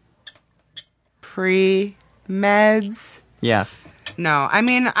 Yeah. Pre-meds. Yeah. No, I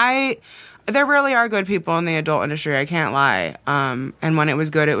mean, there really are good people in the adult industry. I can't lie. And when it was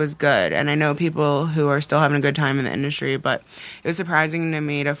good, it was good. And I know people who are still having a good time in the industry, but it was surprising to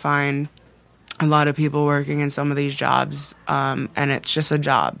me to find a lot of people working in some of these jobs. And it's just a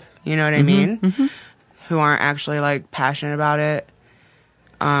job. You know what I mean? Mm-hmm. Who aren't actually like passionate about it.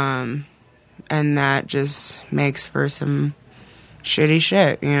 And that just makes for some shitty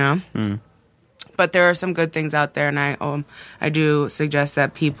shit, you know? But there are some good things out there, and I do suggest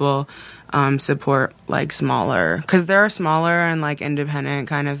that people support like smaller, because there are smaller and like independent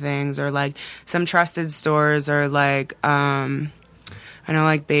kind of things, or like some trusted stores, or like I know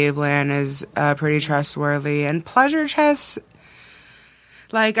like Babeland is pretty trustworthy, and Pleasure Chest,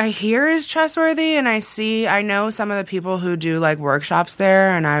 like I hear is trustworthy, and I know some of the people who do like workshops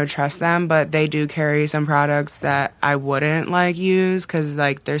there, and I would trust them, but they do carry some products that I wouldn't like use, because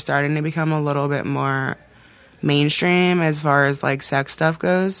like they're starting to become a little bit more mainstream as far as like sex stuff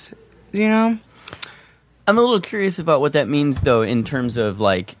goes, you know? I'm a little curious about what that means, though, in terms of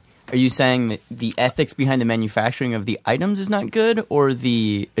like Are you saying that the ethics behind the manufacturing of the items is not good, or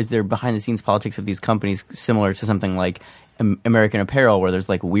is there behind the scenes politics of these companies similar to something like American Apparel, where there's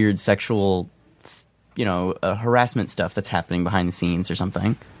like weird sexual, harassment stuff that's happening behind the scenes or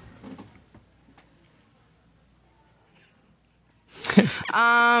something?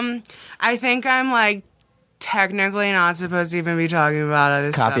 I think I'm like technically not supposed to even be talking about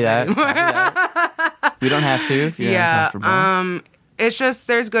this Copy stuff that. anymore. Copy that. We don't have to if you're uncomfortable. It's just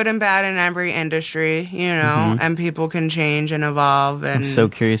there's good and bad in every industry, and people can change and evolve. And I'm so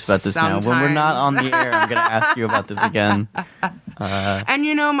curious about this now. When we're not on the air, I'm going to ask you about this again.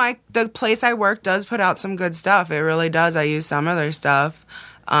 And the place I work does put out some good stuff. It really does. I use some of their stuff,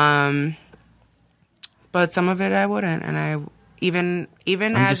 but some of it I wouldn't. And I I'm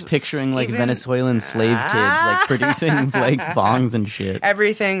just picturing like Venezuelan slave kids like producing like bongs and shit.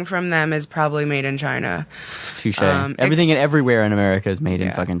 Everything from them is probably made in China. Touche. Everything and everywhere in America is made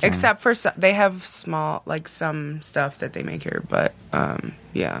in fucking China. Except for they have small, like some stuff that they make here, but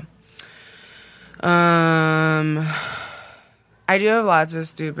yeah. I do have lots of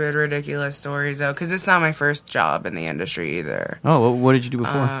stupid, ridiculous stories though, because it's not my first job in the industry either. Oh, what did you do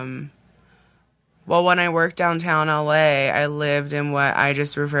before? Well, when I worked downtown LA, I lived in what I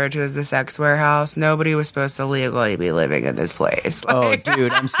just refer to as the sex warehouse. Nobody was supposed to legally be living in this place. Oh,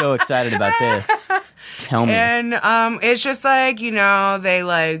 dude, I'm so excited about this. Tell me. And it's just like, they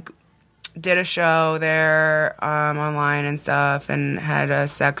like did a show there online and stuff and had a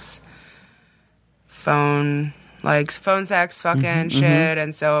phone sex fucking shit.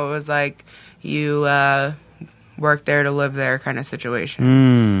 And so it was like you work there to live there kind of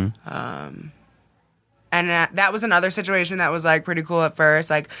situation. And that was another situation that was, like, pretty cool at first.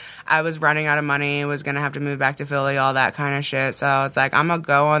 Like, I was running out of money, was going to have to move back to Philly, all that kind of shit. So I was like, I'm going to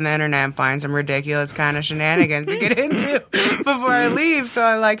go on the internet and find some ridiculous kind of shenanigans to get into before I leave. So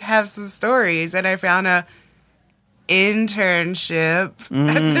I, like, have some stories. And I found a internship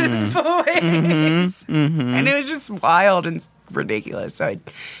at this place. And it was just wild and ridiculous. So I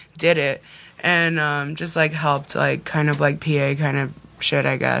did it. And just, like, helped, like, kind of, like, PA kind of shit,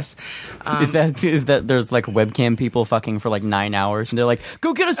 I guess. Is that there's like webcam people fucking for like 9 hours and they're like,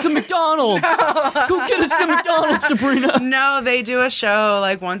 go get us some McDonald's. Go get us some McDonald's, Sabrina. No, they do a show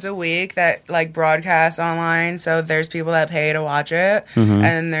like once a week that like broadcasts online. So there's people that pay to watch it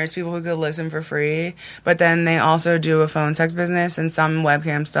and there's people who could listen for free. But then they also do a phone sex business and some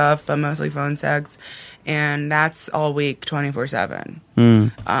webcam stuff, but mostly phone sex. And that's all week,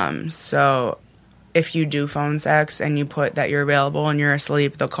 24/7. So if you do phone sex and you put that you're available and you're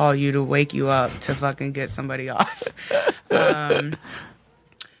asleep, they'll call you to wake you up to fucking get somebody off.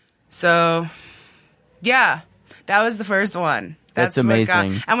 So, yeah, that was the first one. That's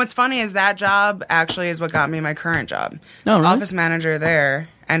amazing. And what's funny is that job actually is what got me my current job. Oh, really? Office manager there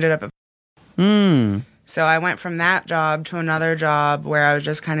ended up at So I went from that job to another job where I was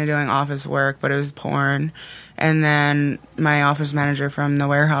just kind of doing office work, but it was porn. And then my office manager from the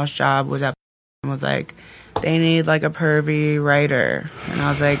warehouse job was like, they need like a pervy writer. And I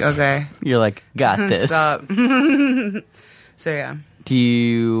was like, okay. You're like, got this. Stop. So yeah.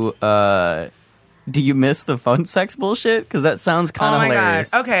 Do you miss the phone sex bullshit? Because that sounds kind of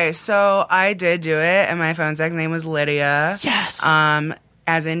hilarious. God. Okay, so I did do it, and my phone sex name was Lydia. Yes.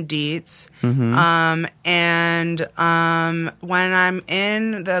 As in Deets. And when I'm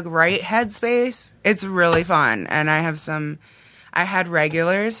in the right headspace, it's really fun. And I had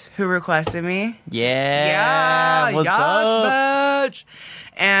regulars who requested me. Yeah. What's up? Bitch.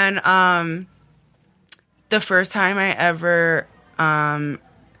 And the first time I ever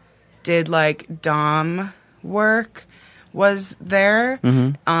did like dom work was there.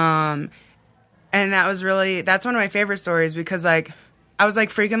 And that's one of my favorite stories because like I was like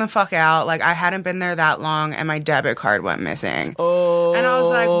freaking the fuck out. Like I hadn't been there that long and my debit card went missing. Oh. And I was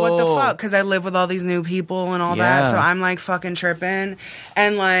like, what the fuck? Because I live with all these new people and all that. So I'm like fucking tripping.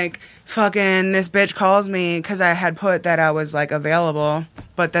 And like fucking this bitch calls me because I had put that I was like available.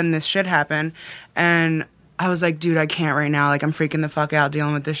 But then this shit happened. And I was like, dude, I can't right now. Like I'm freaking the fuck out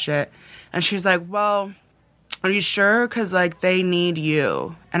dealing with this shit. And she's like, well, are you sure? Because, like, they need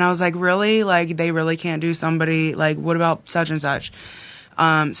you. And I was like, really? Like, they really can't do somebody? Like, what about such and such?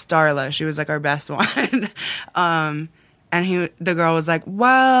 Starla, she was, like, our best one. And the girl was like,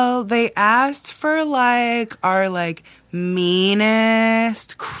 well, they asked for, like, our, like,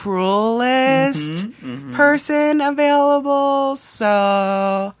 meanest, cruelest person available.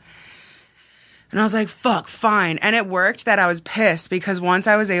 So... And I was like, fuck, fine. And it worked that I was pissed because once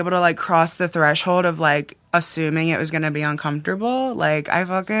I was able to, like, cross the threshold of, like, assuming it was going to be uncomfortable, like, I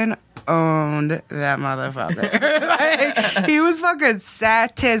fucking owned that motherfucker. Like, he was fucking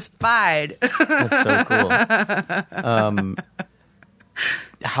satisfied. That's so cool.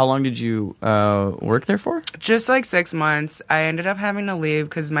 How long did you work there for? Just like 6 months. I ended up having to leave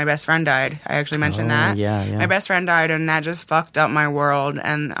because my best friend died. I actually mentioned that. Yeah. My best friend died, and that just fucked up my world.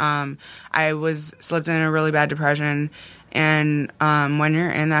 And I slipped in a really bad depression. And when you're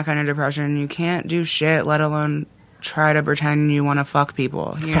in that kind of depression, you can't do shit, let alone try to pretend you want to fuck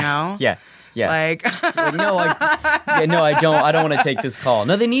people, you know? Yeah. Like, no, I don't. I don't want to take this call.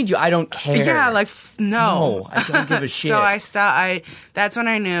 No, they need you. I don't care. Yeah, like, no. No, I don't give a shit. So I stopped. That's when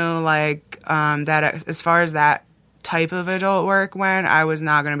I knew, like, that as far as that type of adult work went, I was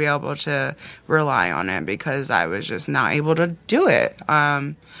not going to be able to rely on it because I was just not able to do it.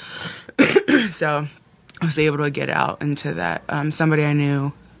 So I was able to get out into that. Somebody I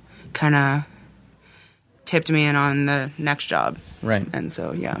knew kind of tipped me in on the next job. Right. And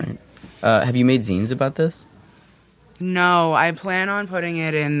so, yeah. Right. Have you made zines about this? No, I plan on putting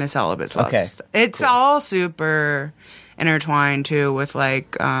it in the celibate club. Okay. It's cool. all super intertwined too with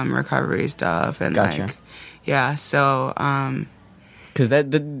like recovery stuff and Gotcha. like yeah. So because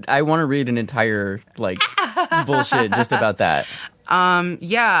I want to read an entire like bullshit just about that.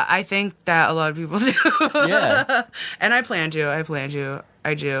 Yeah, I think that a lot of people do. Yeah. And I plan to.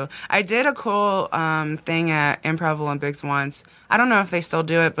 I do. I did a cool thing at Improv Olympics once. I don't know if they still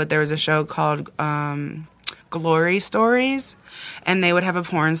do it, but there was a show called Glory Stories, and they would have a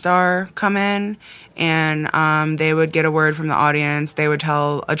porn star come in, and they would get a word from the audience. They would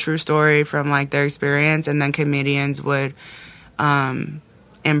tell a true story from like their experience, and then comedians would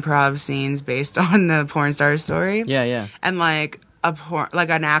improv scenes based on the porn star's story. Yeah. And like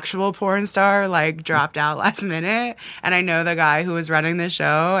an actual porn star like dropped out last minute, and I know the guy who was running the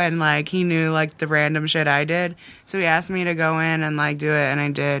show, and like he knew like the random shit I did, so he asked me to go in and like do it, and I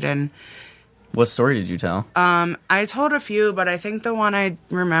did. And what story did you tell? I told a few, but I think the one I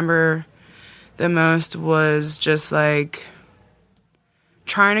remember the most was just like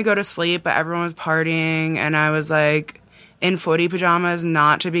trying to go to sleep, but everyone was partying, and I was like in footy pajamas,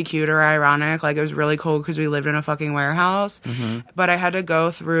 not to be cute or ironic. Like, it was really cold because we lived in a fucking warehouse. Mm-hmm. But I had to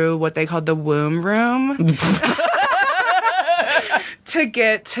go through what they called the womb room to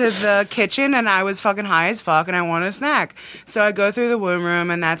get to the kitchen, and I was fucking high as fuck, and I wanted a snack. So I go through the womb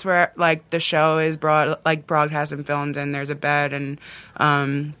room, and that's where, like, the show is broadcast and filmed, and there's a bed, and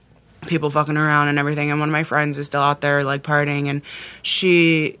people fucking around and everything. And one of my friends is still out there, like, partying, and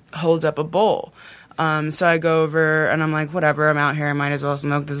she holds up a bowl. So I go over, and I'm like, whatever, I'm out here, I might as well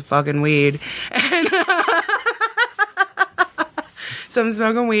smoke this fucking weed. And so I'm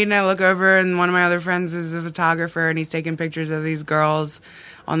smoking weed, and I look over, and one of my other friends is a photographer, and he's taking pictures of these girls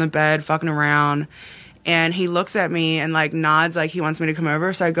on the bed fucking around. And he looks at me and, like, nods like he wants me to come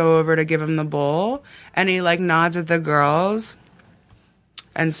over. So I go over to give him the bowl, and he, like, nods at the girls.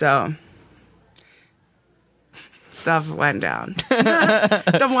 And so stuff went down.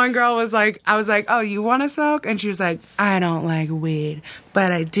 The one girl was like, I was like, oh, you want to smoke? And she was like, I don't like weed,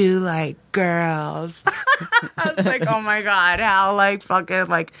 but I do like girls. I was like, oh my God, how, like, fucking,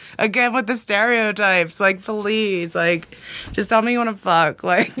 like, again with the stereotypes, like, please, like, just tell me you want to fuck,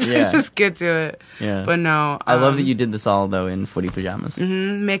 like, just get to it. Yeah. But no. I love that you did this all, though, in footy pajamas.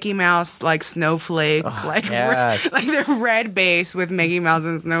 Mm-hmm, Mickey Mouse, like, snowflake, like, yes. like the red base with Mickey Mouse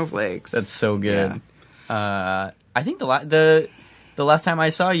and snowflakes. That's so good. Yeah. I think the last time I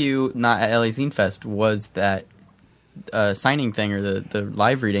saw you, not at LA Zine Fest, was that signing thing or the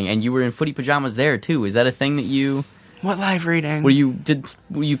live reading, and you were in footy pajamas there too. Is that a thing that you? What live reading? Where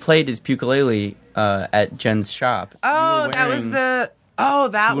you played his ukulele at Jen's shop? Oh, that was the. Oh,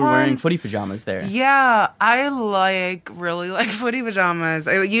 that one. You were wearing footy pajamas there. Yeah, I really like footy pajamas.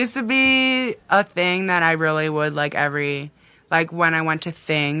 It used to be a thing that I really would like like when I went to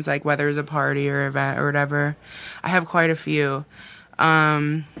things, like whether it was a party or event or whatever. I have quite a few.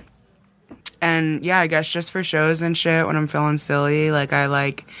 And yeah, I guess just for shows and shit when I'm feeling silly, like I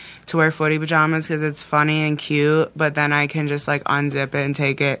like to wear footy pajamas because it's funny and cute, but then I can just like unzip it and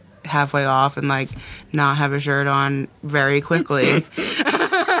take it halfway off and like not have a shirt on very quickly.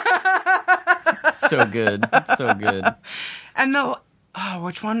 So good. So good. And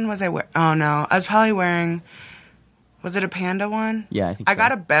which one was I wearing? Oh no, I was probably wearing. Was it a panda one? Yeah, I think so. I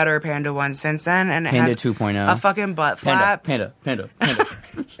got a better panda one since then, and it Panda has 2.0. a fucking butt flap. Panda.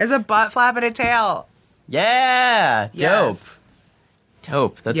 It's a butt flap and a tail. Yeah, Yes.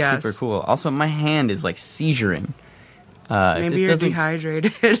 dope. That's Yes. super cool. Also, my hand is like seizuring. Maybe you're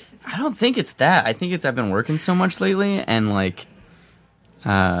dehydrated. I don't think it's that. I think I've been working so much lately, and like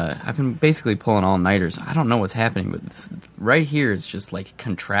I've been basically pulling all-nighters. I don't know what's happening, but this right here is just, like,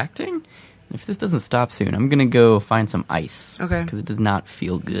 contracting. If this doesn't stop soon, I'm going to go find some ice. Okay. Because it does not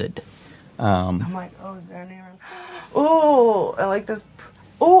feel good. I'm like, oh, is there any room? Oh, I like this.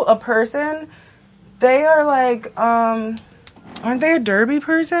 Oh, a person. They are like, aren't they a derby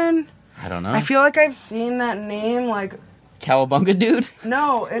person? I don't know. I feel like I've seen that name, like... Cowabunga dude?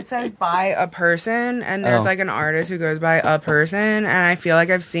 No, it says by a person, and there's like an artist who goes by a person, and I feel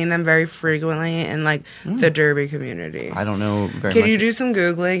like I've seen them very frequently in like the derby community. I don't know very much. Can you do some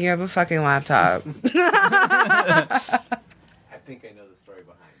Googling? You have a fucking laptop. I think I know the story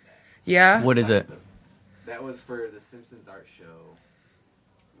behind that. Yeah? What is it? That was for the Simpsons art show,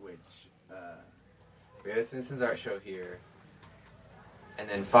 which we had a Simpsons art show here, and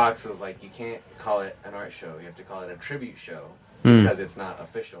then Fox was like, you can't call it an art show, you have to call it a tribute show, because it's not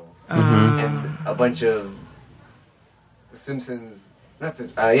official. And a bunch of Simpsons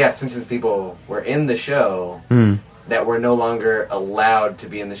people were in the show that were no longer allowed to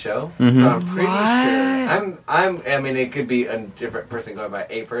be in the show. So I'm pretty sure, I mean, it could be a different person going by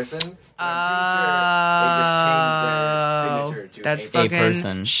a person. I'm pretty sure they just changed their signature to that's a fucking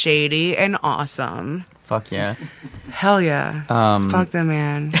person. shady and awesome. Fuck yeah. Hell yeah. Fuck the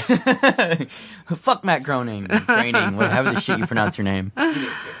man. Fuck Matt Groening. However the shit you pronounce your name.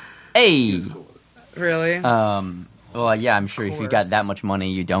 Hey! Really? Well, yeah, I'm sure if you got that much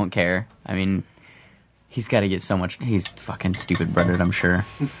money, you don't care. I mean, he's got to get so much... He's fucking stupid breaded, I'm sure.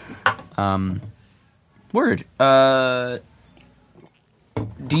 Word.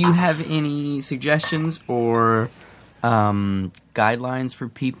 Do you have any suggestions or guidelines for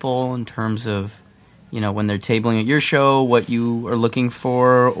people in terms of, you know, when they're tabling at your show, what you are looking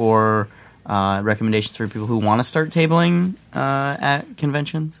for, or recommendations for people who want to start tabling at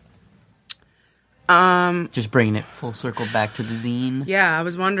conventions? Just bringing it full circle back to the zine. Yeah, I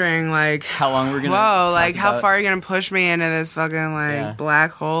was wondering, like... How long we're gonna... Whoa, like, about... how far are you gonna push me into this fucking, like,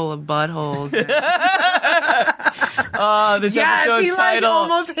 black hole of buttholes? Oh, this episode's he, title.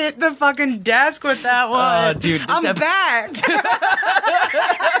 Like, almost hit the fucking desk with that one. Oh, dude. I'm back.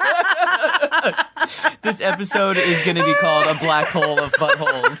 This episode is going to be called A Black Hole of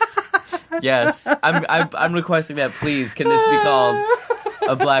Buttholes. Yes. I'm requesting that, please. Can this be called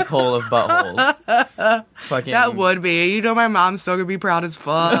A Black Hole of Buttholes? Fucking... That would be. You know my mom's still going to be proud as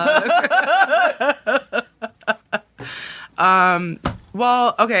fuck.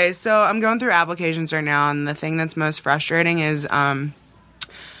 Well, okay, so I'm going through applications right now, and the thing that's most frustrating is,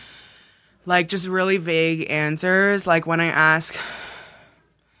 like, just really vague answers. Like, when I ask,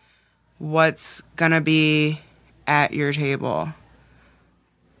 what's gonna be at your table?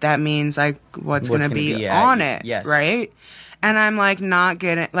 That means, like, what's gonna be on it, yes. Right? And I'm, like, not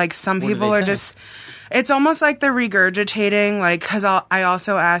getting, like, some people are just... It's almost like they're regurgitating, like, because I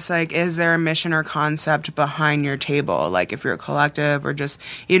also ask, like, is there a mission or concept behind your table? Like, if you're a collective or just,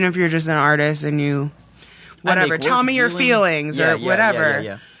 even if you're just an artist and you, whatever, tell me your feelings or whatever.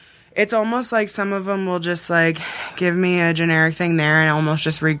 Yeah. It's almost like some of them will just, like, give me a generic thing there and almost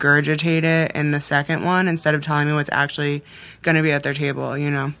just regurgitate it in the second one instead of telling me what's actually going to be at their table, you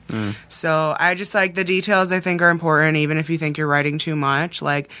know? So I just, like, the details I think are important, even if you think you're writing too much.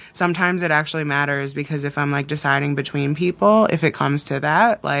 Like, sometimes it actually matters because if I'm, like, deciding between people, if it comes to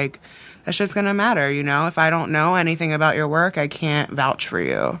that, like, that's just going to matter, you know? If I don't know anything about your work, I can't vouch for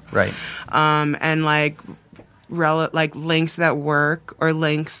you. Right. And, like... like links that work or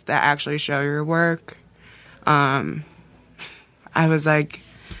links that actually show your work. I was like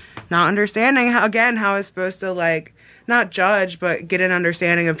not understanding how I was supposed to like not judge but get an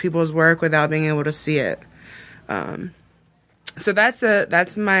understanding of people's work without being able to see it. So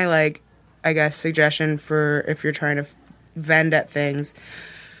that's my like I guess suggestion for if you're trying to vend at things.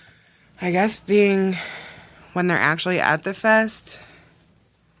 I guess being when they're actually at the fest.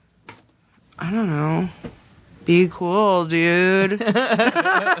 I don't know. Be cool, dude.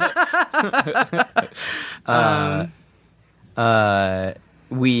 I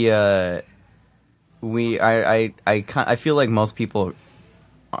feel like most people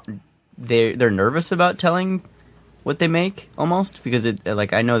they're nervous about telling what they make almost because it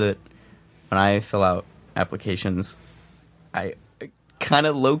like I know that when I fill out applications I kind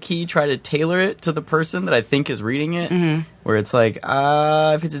of low-key try to tailor it to the person that I think is reading it, where it's like,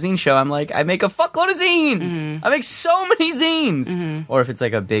 if it's a zine show, I'm like, I make a fuckload of zines! I make so many zines! Or if it's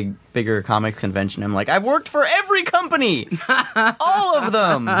like a bigger comics convention, I'm like, I've worked for every company! All of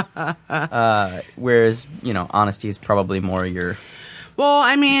them! Whereas, you know, honesty is probably more your... Well,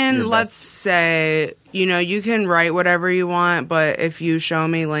 I mean, let's say, you know, you can write whatever you want, but if you show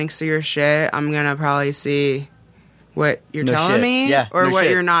me links to your shit, I'm gonna probably see... what you're No telling shit. me Yeah, or no what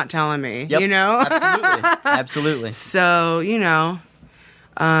shit. you're not telling me, Yep. you know? Absolutely. Absolutely. So, you know,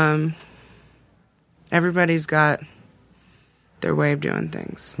 everybody's got their way of doing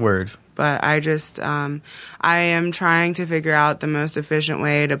things. Word. But I just, I am trying to figure out the most efficient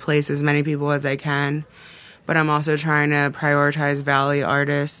way to place as many people as I can. But I'm also trying to prioritize Valley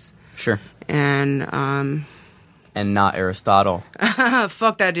artists. Sure. And not Aristotle.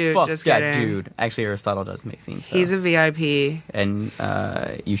 fuck that dude. Fuck just that kidding. dude. Actually, Aristotle does make scenes, though. He's a VIP. And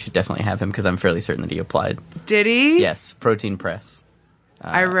you should definitely have him, because I'm fairly certain that he applied. Did he? Yes. Protein Press.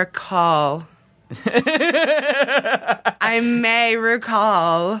 I recall. I may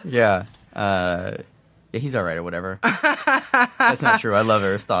recall. Yeah. He's all right or whatever. That's not true. I love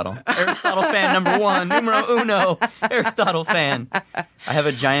Aristotle. Aristotle fan number one. Numero uno. Aristotle fan. I have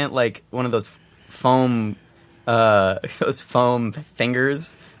a giant, like, one of those foam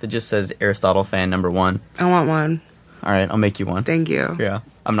fingers that just says Aristotle fan number one. I want one. All right, I'll make you one. Thank you. Yeah.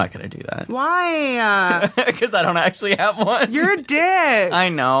 I'm not going to do that. Why? Because I don't actually have one. You're a dick. I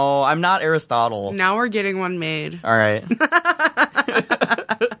know. I'm not Aristotle. Now we're getting one made. All right.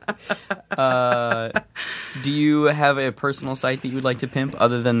 Do you have a personal site that you would like to pimp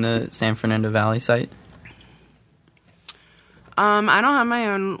other than the San Fernando Valley site? I don't have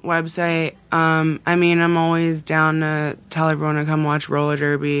my own website. I mean, I'm always down to tell everyone to come watch roller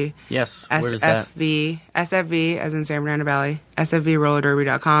derby. Yes. Where is that? SFV, as in San Fernando Valley.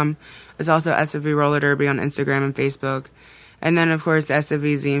 SFVRollerDerby.com. It's also SFV Roller Derby on Instagram and Facebook. And then, of course,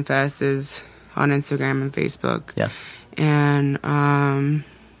 SFV Zine Fest is on Instagram and Facebook. Yes. And,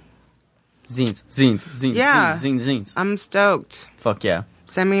 Zines. Yeah. Zines. I'm stoked. Fuck yeah.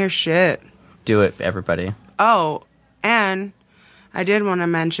 Send me your shit. Do it, everybody. Oh, and I did want to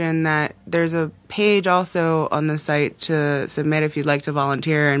mention that there's a page also on the site to submit if you'd like to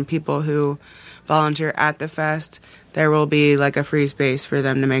volunteer, and people who volunteer at the fest, there will be like a free space for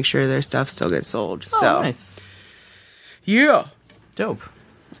them to make sure their stuff still gets sold. Oh, so nice. Yeah. Dope.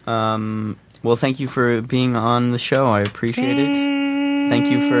 Well, thank you for being on the show. I appreciate it. Thank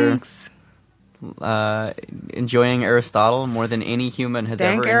you for enjoying Aristotle more than any human has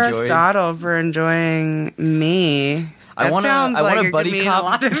Thank ever enjoyed. Aristotle for enjoying me. I want a buddy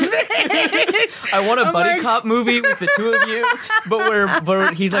cop. I want a buddy cop movie with the two of you, but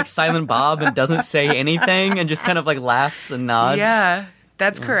where he's like Silent Bob and doesn't say anything and just kind of like laughs and nods. Yeah,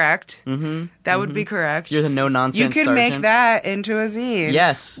 that's correct. Mm-hmm. That would be correct. You're the no nonsense. You can sergeant. make that into a zine.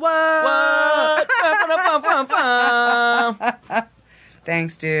 Yes. What?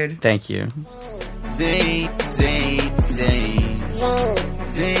 Thanks, dude. Thank you. Zing, zing, zing.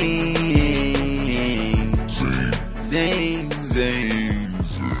 Zing. Zing, zing.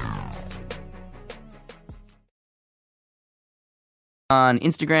 On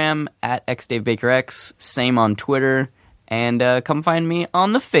Instagram at xDaveBakerX, same on Twitter, and come find me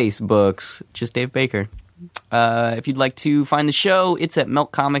on the Facebooks, just Dave Baker. If you'd like to find the show, it's at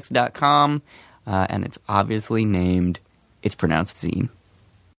meltcomics.com, and it's obviously named, it's pronounced Zine.